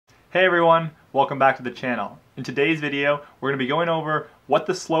Hey everyone, welcome back to the channel. In today's video, we're going to be going over what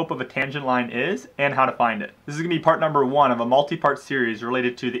the slope of a tangent line is and how to find it. This is going to be part number 1 of a multi-part series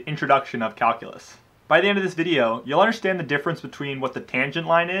related to the introduction of calculus. By the end of this video, you'll understand the difference between what the tangent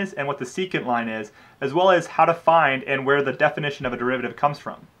line is and what the secant line is, as well as how to find and where the definition of a derivative comes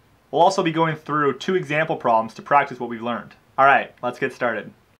from. We'll also be going through 2 example problems to practice what we've learned. Alright, let's get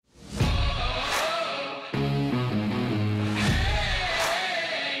started.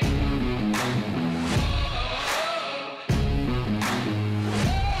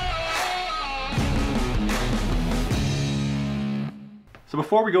 So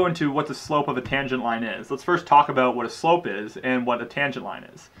before we go into what the slope of a tangent line is, let's first talk about what a slope is and what a tangent line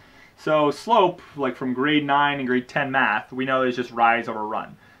is. So slope, like from grade 9 and grade 10 math, we know is just rise over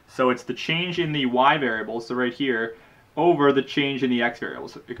run. So it's the change in the y variables, so right here, over the change in the x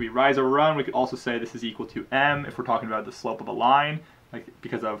variables. It could be rise over run. We could also say this is equal to m if we're talking about the slope of a line, like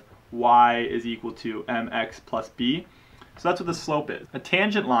because of y is equal to mx plus b. So that's what the slope is. A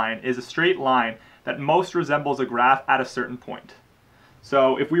tangent line is a straight line that most resembles a graph at a certain point.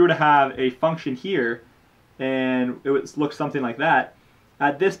 So if we were to have a function here, and it would look something like that,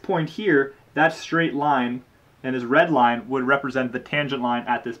 at this point here, that straight line and this red line would represent the tangent line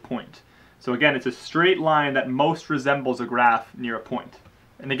at this point. So again, it's a straight line that most resembles a graph near a point.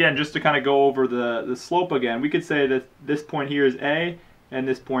 And again, just to kind of go over the slope again, we could say that this point here is A, and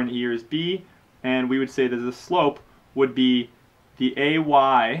this point here is B, and we would say that the slope would be the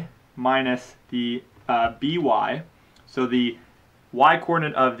AY minus the BY. So the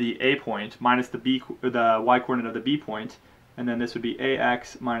y-coordinate of the A point minus the y-coordinate of the B point, and then this would be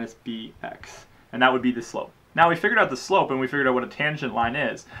AX minus BX, and that would be the slope. Now we figured out the slope and we figured out what a tangent line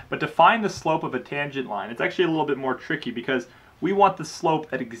is, but to find the slope of a tangent line, it's actually a little bit more tricky because we want the slope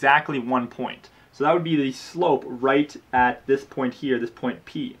at exactly one point. So that would be the slope right at this point here, this point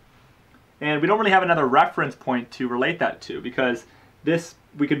P. And we don't really have another reference point to relate that to, because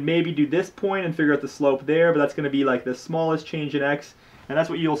we could maybe do this point and figure out the slope there, but that's going to be like the smallest change in x, and that's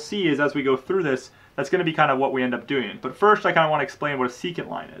what you'll see is as we go through this, that's going to be kind of what we end up doing. But first I kind of want to explain what a secant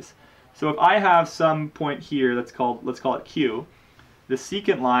line is. So if I have some point here let's call it Q, the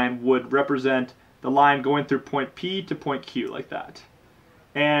secant line would represent the line going through point P to point Q like that.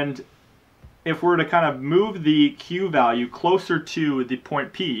 And if we're to kind of move the Q value closer to the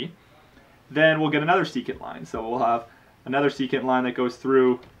point P, then we'll get another secant line. So we'll have another secant line that goes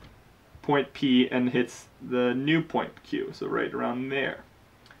through point P and hits the new point Q, so right around there.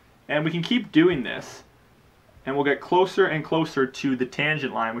 And we can keep doing this, and we'll get closer and closer to the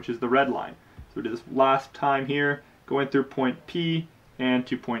tangent line, which is the red line. So we did this last time here, going through point P and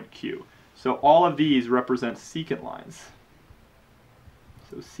to point Q. So all of these represent secant lines.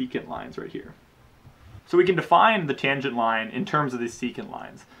 So secant lines right here. So we can define the tangent line in terms of these secant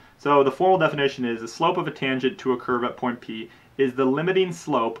lines. So the formal definition is the slope of a tangent to a curve at point P is the limiting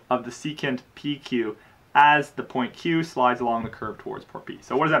slope of the secant PQ as the point Q slides along the curve towards point P.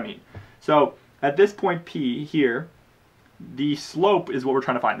 So what does that mean? So at this point P here, the slope is what we're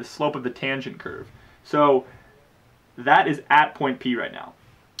trying to find, the slope of the tangent curve. So that is at point P right now.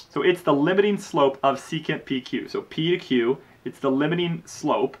 So it's the limiting slope of secant PQ. So P to Q, it's the limiting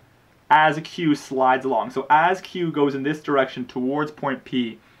slope as Q slides along. So as Q goes in this direction towards point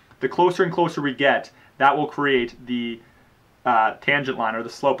P, the closer and closer we get, that will create the tangent line, or the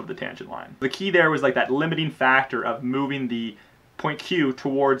slope of the tangent line. The key there was like that limiting factor of moving the point Q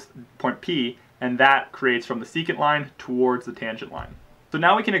towards point P, and that creates from the secant line towards the tangent line. So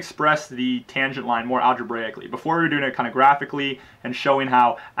now we can express the tangent line more algebraically. Before we were doing it kind of graphically and showing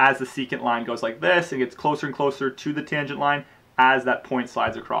how as the secant line goes like this, it gets closer and closer to the tangent line as that point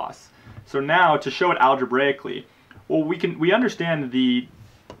slides across. So now to show it algebraically, well, we understand the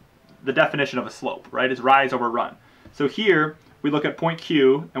definition of a slope, right? It's rise over run. So here we look at point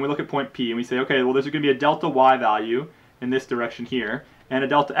Q and we look at point P and we say, okay, well, there's going to be a delta y value in this direction here and a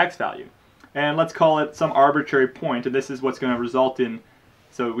delta x value. And let's call it some arbitrary point, and this is what's going to result in,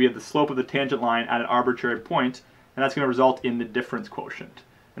 so we have the slope of the tangent line at an arbitrary point, and that's going to result in the difference quotient.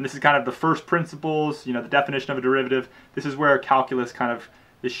 And this is kind of the first principles, the definition of a derivative. This is where calculus kind of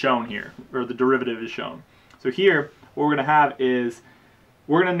is shown here, or the derivative is shown. So here, what we're going to have is,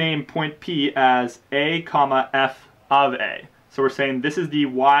 we're going to name point P as a comma f of a. So we're saying this is the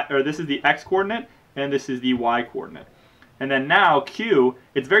y, or this is the x coordinate, and this is the y coordinate. And then now Q,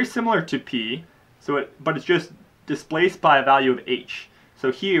 it's very similar to P, but it's just displaced by a value of h.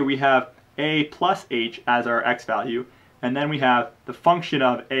 So here we have a plus h as our x value, and then we have the function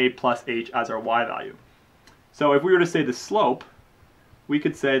of a plus h as our y value. So if we were to say the slope, we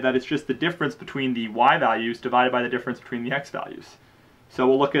could say that it's just the difference between the y values divided by the difference between the x values. So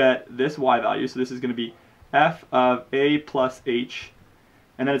we'll look at this y value. So this is going to be f of a plus h,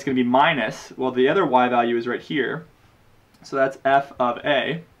 and then it's going to be minus, well, the other y value is right here, so that's f of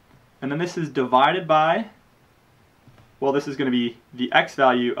a, and then this is divided by, well, this is going to be the x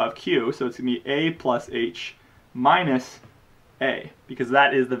value of q, so it's going to be a plus h minus a, because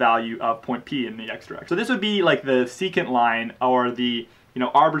that is the value of point P in the x direction. So this would be like the secant line, or the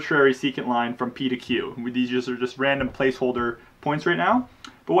arbitrary secant line from P to Q. These are just random placeholder points right now.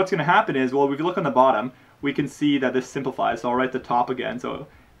 But what's going to happen is, well, if you look on the bottom, we can see that this simplifies. So I'll write the top again. So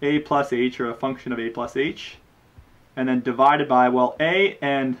a plus h, or a function of a plus h, and then divided by, well, a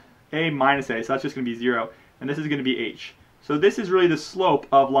and a minus a, so that's just going to be 0, and this is going to be h. So this is really the slope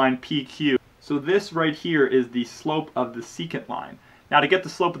of line PQ. So this right here is the slope of the secant line. Now to get the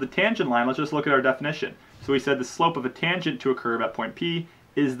slope of the tangent line, let's just look at our definition. So we said the slope of a tangent to a curve at point P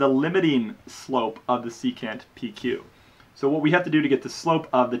is the limiting slope of the secant PQ. So what we have to do to get the slope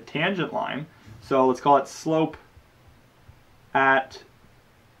of the tangent line, so let's call it slope at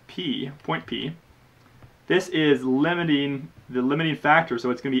P, point P. This is limiting, the limiting factor, so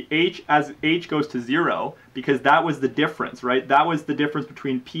it's going to be h as h goes to 0, because that was the difference, right? That was the difference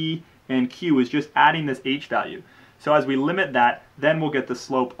between P and Q, is just adding this h value. So as we limit that, then we'll get the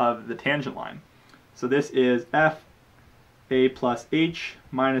slope of the tangent line. So this is f a plus h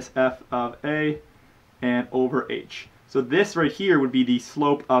minus f of a and over h. So this right here would be the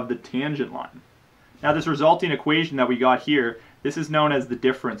slope of the tangent line. Now this resulting equation that we got here, this is known as the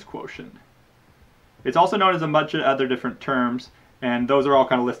difference quotient. It's also known as a bunch of other different terms, and those are all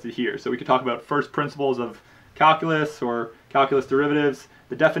kind of listed here. So we could talk about first principles of calculus or calculus derivatives,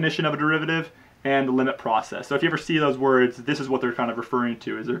 the definition of a derivative, and the limit process. So if you ever see those words, this is what they're kind of referring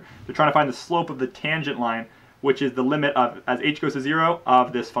to, is they're trying to find the slope of the tangent line, which is the limit of, as h goes to 0,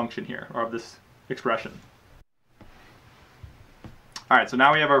 of this function here, or of this expression. Alright, so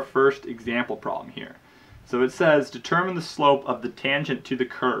now we have our first example problem here. So it says, determine the slope of the tangent to the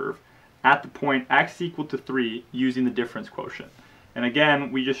curve at the point x equal to 3 using the difference quotient. And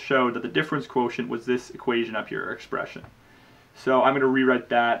again, we just showed that the difference quotient was this equation up here, or expression. So I'm going to rewrite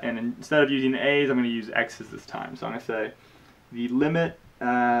that, and instead of using a's, I'm going to use x's this time. So I'm going to say the limit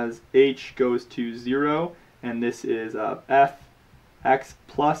as h goes to 0, and this is f x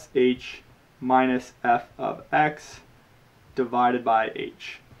plus h minus f of x divided by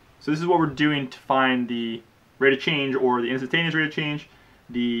h. So this is what we're doing to find the rate of change, or the instantaneous rate of change,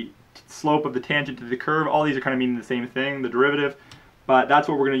 the slope of the tangent to the curve. All these are kind of meaning the same thing, the derivative, but that's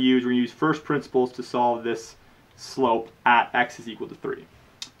what we're going to use. We're going to use first principles to solve this slope at x is equal to 3.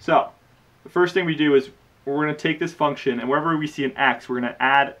 So the first thing we do is we're going to take this function, and wherever we see an x, we're going to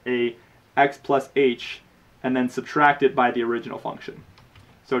add a x plus h and then subtract it by the original function.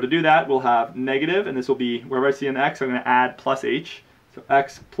 So to do that, we'll have negative, and this will be, wherever I see an x, I'm going to add plus h. So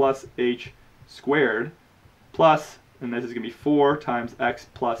x plus h squared plus, and this is going to be 4 times x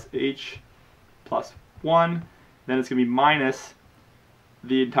plus h plus 1. Then it's going to be minus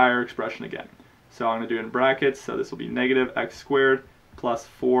the entire expression again. So I'm going to do it in brackets, so this will be negative x squared plus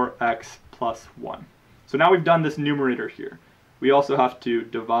 4x plus 1. So now we've done this numerator here. We also have to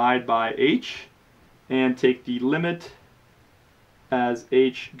divide by h and take the limit as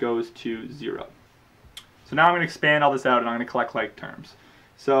h goes to 0. So now I'm going to expand all this out, and I'm going to collect like terms.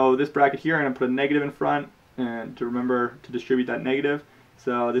 So this bracket here, I'm going to put a negative in front, and to remember to distribute that negative.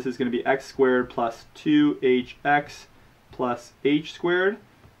 So this is going to be x squared plus 2hx plus h squared.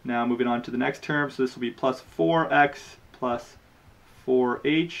 Now moving on to the next term, so this will be plus 4x plus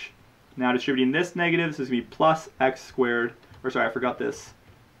 4h. Now distributing this negative, this is going to be plus x squared, or sorry, I forgot this,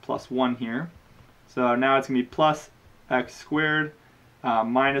 plus 1 here. So now it's going to be plus x squared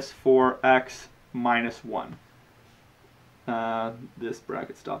minus 4x minus 1. This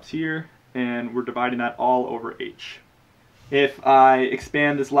bracket stops here, and we're dividing that all over h. If I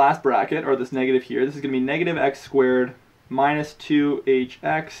expand this last bracket, or this negative here, this is going to be negative x squared minus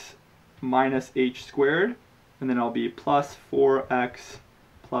 2hx minus h squared, and then I'll be plus 4x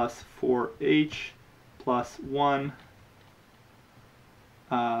plus 4h plus 1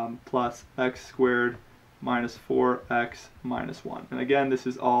 plus x squared minus 4x minus 1. And again, this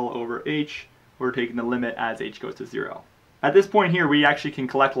is all over h. We're taking the limit as h goes to 0. At this point here, we actually can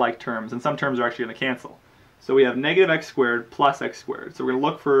collect like terms, and some terms are actually going to cancel. So we have negative x squared plus x squared. So we're going to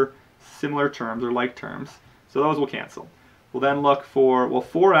look for similar terms, or like terms. So those will cancel. We'll then look for, well,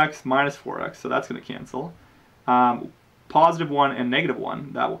 4x minus 4x, so that's going to cancel. Positive 1 and negative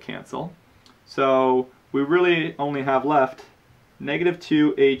 1, that will cancel. So we really only have left negative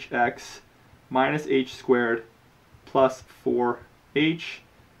 2hx minus h squared plus 4h,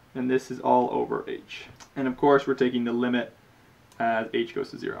 and this is all over h. And of course we're taking the limit as h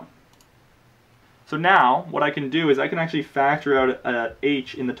goes to 0. So now what I can do is I can actually factor out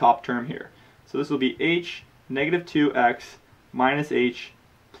h in the top term here. So this will be h negative 2x minus h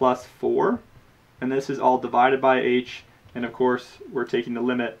plus 4, and this is all divided by h, and of course we're taking the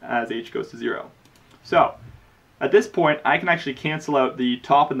limit as h goes to 0. So at this point I can actually cancel out the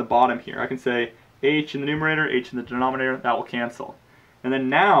top and the bottom here. I can say h in the numerator, h in the denominator, that will cancel. And then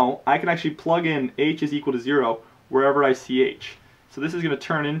now I can actually plug in h is equal to 0 wherever I see h. So this is going to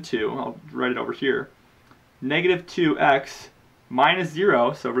turn into, I'll write it over here, negative 2x minus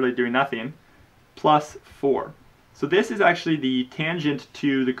 0, so really doing nothing, plus 4. So this is actually the tangent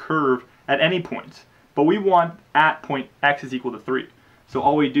to the curve at any point, but we want at point x is equal to 3. So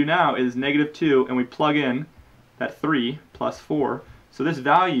all we do now is negative 2, and we plug in that 3 plus 4. So this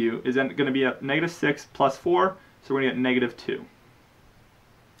value is going to be at negative 6 plus 4, so we're going to get negative 2.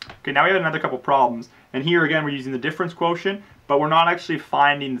 Okay, now we have another couple problems, and here again we're using the difference quotient, but we're not actually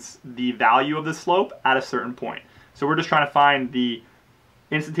finding the value of the slope at a certain point. So we're just trying to find the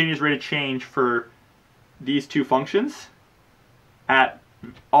instantaneous rate of change for these two functions at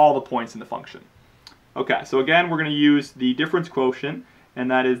all the points in the function. Okay, so again we're going to use the difference quotient,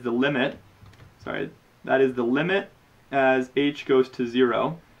 and that is the limit, as h goes to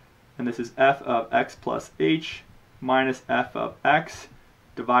 0, and this is f of x plus h minus f of x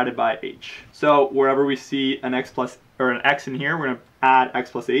divided by h. So wherever we see an x in here, we're going to add x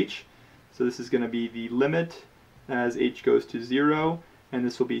plus h. So this is going to be the limit as h goes to 0, and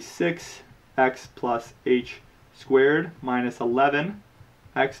this will be 6x plus h squared minus 11x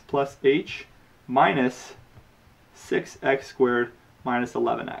plus h minus 6x squared minus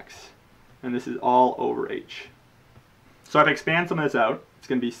 11x. And this is all over h. So if I expand some of this out, it's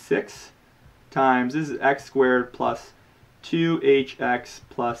going to be 6 times, this is x squared plus 2hx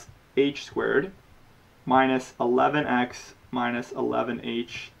plus h squared minus 11x minus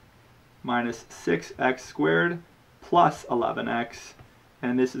 11h minus 6x squared plus 11x,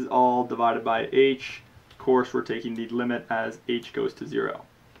 and this is all divided by h. Of course we're taking the limit as h goes to 0.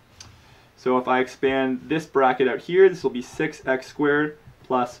 So if I expand this bracket out here, this will be 6x squared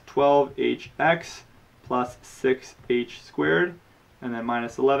plus 12hx plus 6h squared, and then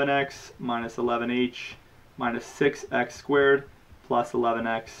minus 11x minus 11h minus 6x squared plus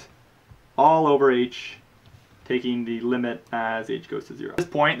 11x, all over h, taking the limit as h goes to 0. At this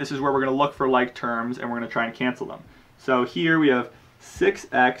point, this is where we're going to look for like terms, and we're going to try and cancel them. So here we have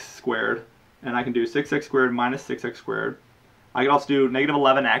 6x squared, and I can do 6x squared minus 6x squared. I can also do negative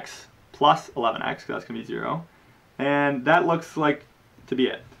 11x plus 11x, because that's going to be 0. And that looks like to be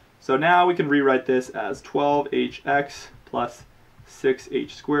it. So now we can rewrite this as 12hx plus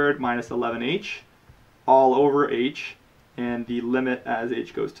 6h squared minus 11h, all over h, and the limit as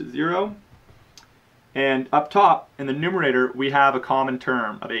h goes to 0. And up top in the numerator we have a common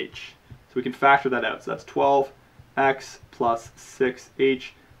term of h, so we can factor that out. So that's 12x plus 6h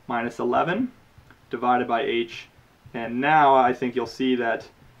minus 11 divided by h, and now I think you'll see that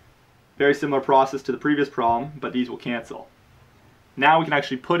very similar process to the previous problem, but these will cancel. Now we can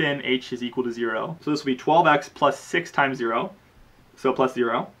actually put in h is equal to 0. So this will be 12x plus 6 times 0, so plus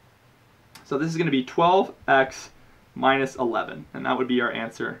 0. So this is going to be 12x minus 11, and that would be our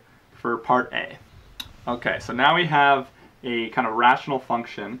answer for part A. Okay, so now we have a kind of rational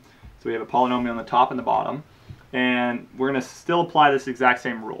function. So we have a polynomial on the top and the bottom, and we're going to still apply this exact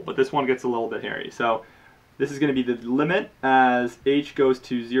same rule, but this one gets a little bit hairy. So this is going to be the limit as h goes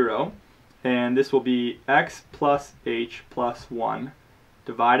to 0, and this will be x plus h plus 1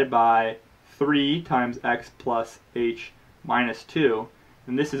 divided by 3 times x plus h minus 2,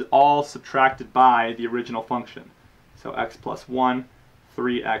 and this is all subtracted by the original function. So x plus 1,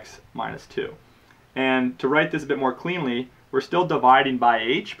 3x minus 2. And to write this a bit more cleanly, we're still dividing by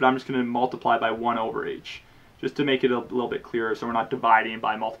h, but I'm just going to multiply by 1 over h, just to make it a little bit clearer so we're not dividing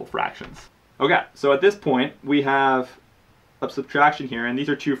by multiple fractions. Okay, so at this point we have a subtraction here, and these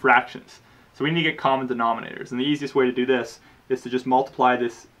are two fractions. So we need to get common denominators, and the easiest way to do this is to just multiply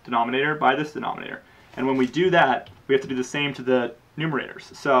this denominator by this denominator. And when we do that, we have to do the same to the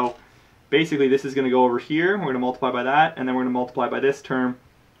numerators. So basically this is going to go over here, we're going to multiply by that, and then we're going to multiply by this term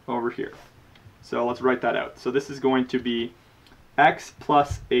over here. So let's write that out. So this is going to be x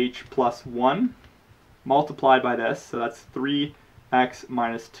plus h plus 1 multiplied by this, so that's 3x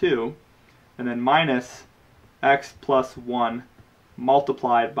minus 2, and then minus x plus 1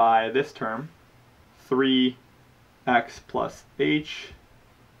 multiplied by this term, 3x plus h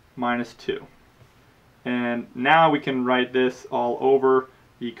minus 2. And now we can write this all over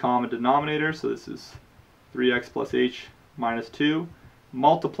the common denominator, so this is 3x plus h minus 2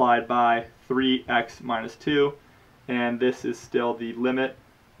 multiplied by 3x minus 2, and this is still the limit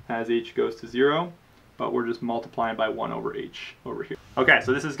as h goes to 0, but we're just multiplying by 1 over h over here. Okay,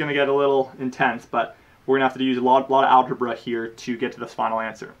 so this is going to get a little intense, but we're going to have to use a lot of algebra here to get to this final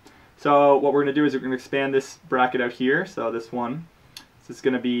answer. So what we're going to do is we're going to expand this bracket out here, so this one. So it's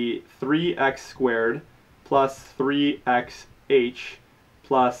going to be 3x squared plus 3xh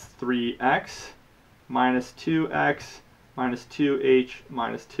plus 3x minus 2x minus 2h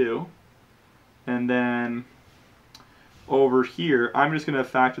minus 2. And then over here, I'm just going to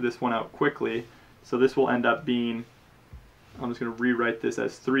factor this one out quickly. So this will end up being, I'm just going to rewrite this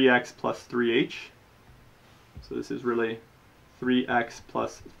as 3x plus 3h. So this is really 3x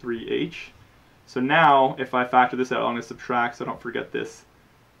plus 3h. So now, if I factor this out, I'm going to subtract so I don't forget this,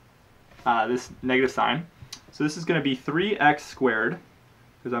 this negative sign. So this is going to be 3x squared,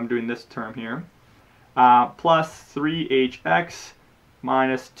 because I'm doing this term here, plus 3hx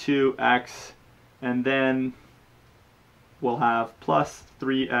minus 2x, and then we'll have plus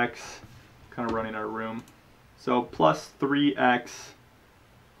 3x, kind of running out of room. So plus 3x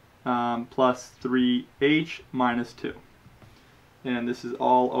plus 3h minus 2. And this is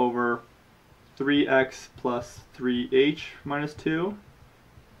all over 3x plus 3h minus 2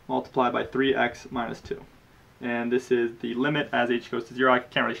 multiplied by 3x minus 2. And this is the limit as h goes to 0. I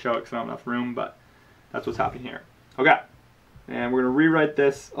can't really show it because I don't have enough room, but that's what's happening here. Okay, and we're going to rewrite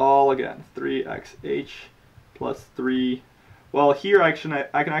this all again. 3xh plus 3. Well, here I can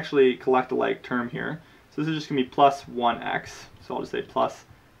actually collect a like term here. So this is just going to be plus 1x. So I'll just say plus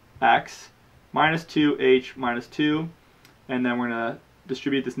x minus 2h minus 2. And then we're going to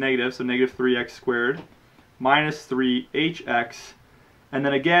distribute this negative, so negative 3x squared minus 3hx. And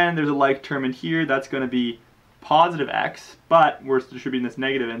then again, there's a like term in here. That's going to be positive x, but we're distributing this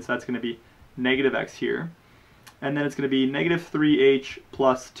negative in, so that's going to be negative x here. And then it's going to be negative 3h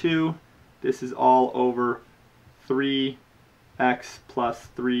plus 2. This is all over 3x plus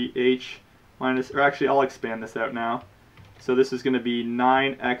 3h minus, or actually I'll expand this out now. So this is going to be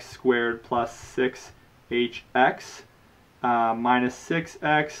 9x squared plus 6hx minus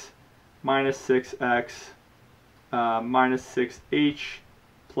 6x minus 6x minus 6h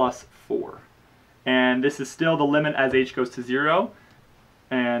plus 4. And this is still the limit as h goes to 0,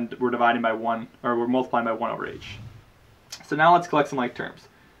 and we're dividing by 1, or we're multiplying by 1 over h. So now let's collect some like terms.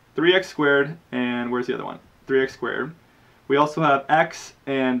 3x squared, and where's the other one? 3x squared. We also have x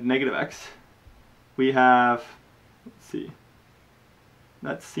and negative x. We have, let's see,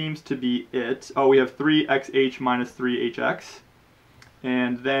 that seems to be it. Oh, we have 3xh minus 3hx.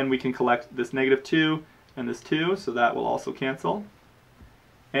 And then we can collect this negative 2 and this 2, so that will also cancel.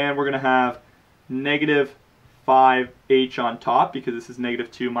 And we're going to have negative 5h on top, because this is negative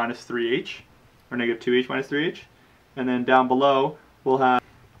 2 minus 3h, or negative 2h minus 3h. And then down below, we'll have,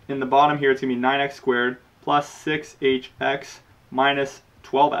 in the bottom here, it's going to be 9x squared plus 6hx minus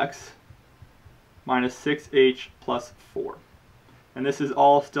 12x minus 6h plus 4. And this is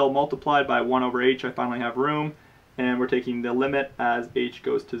all still multiplied by 1 over h. I finally have room, and we're taking the limit as h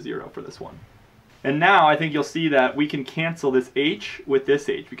goes to 0 for this one. And now I think you'll see that we can cancel this h with this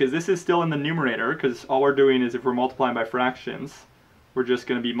h, because this is still in the numerator, because all we're doing is, if we're multiplying by fractions, we're just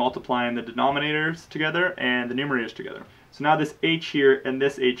going to be multiplying the denominators together and the numerators together. So now this h here and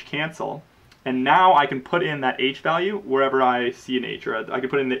this h cancel, and now I can put in that h value wherever I see an h, or I can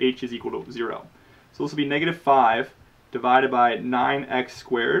put in the h is equal to 0. So this will be negative 5 divided by 9x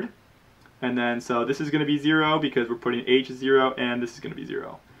squared, and then so this is going to be 0 because we're putting h as 0, and this is going to be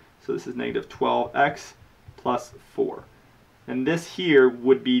 0. So this is negative 12x plus 4. And this here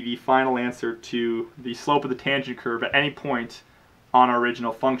would be the final answer to the slope of the tangent curve at any point on our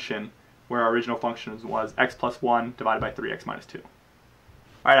original function, where our original function was x plus 1 divided by 3x minus 2.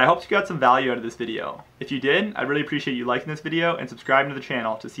 Alright, I hope you got some value out of this video. If you did, I'd really appreciate you liking this video and subscribing to the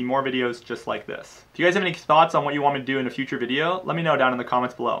channel to see more videos just like this. If you guys have any thoughts on what you want me to do in a future video, let me know down in the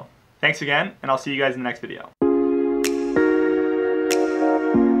comments below. Thanks again, and I'll see you guys in the next video.